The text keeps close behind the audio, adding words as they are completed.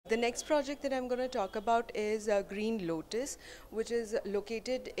The next project that I'm going to talk about is Green Lotus, which is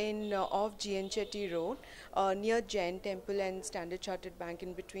located in off GN Chetty Road, near Jain Temple and Standard Chartered Bank.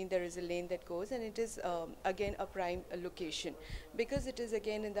 In between, there is a lane that goes, and it is again a prime location because it is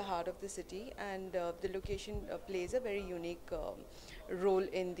again in the heart of the city, and the location plays a very unique role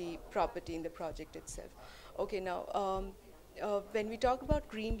in the property, in the project itself. Okay, now. When we talk about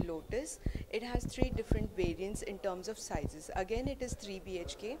Green Lotus, it has three different variants in terms of sizes. Again, it is 3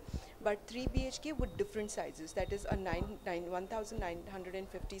 BHK, but 3 BHK with different sizes. That is a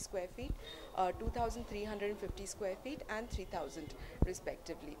 1,950 square feet, 2,350 square feet, and 3,000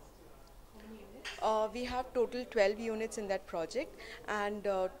 respectively. We have total 12 units in that project, and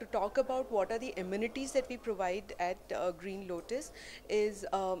to talk about what are the amenities that we provide at Green Lotus is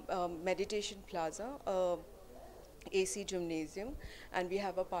meditation plaza, AC gymnasium, and we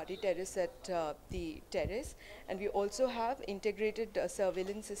have a party terrace at the terrace, and we also have integrated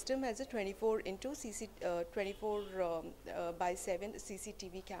surveillance system as a 24 into 24 by 7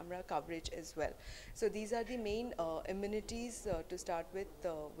 CCTV camera coverage as well. So these are the main amenities to start with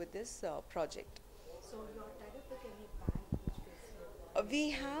this project. So your tie-up with any bank which is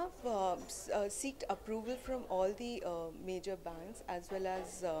We have seeked approval from all the major banks as well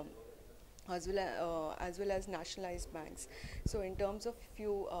as nationalized banks. So in terms of if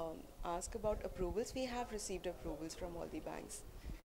you ask about approvals, we have received approvals from all the banks.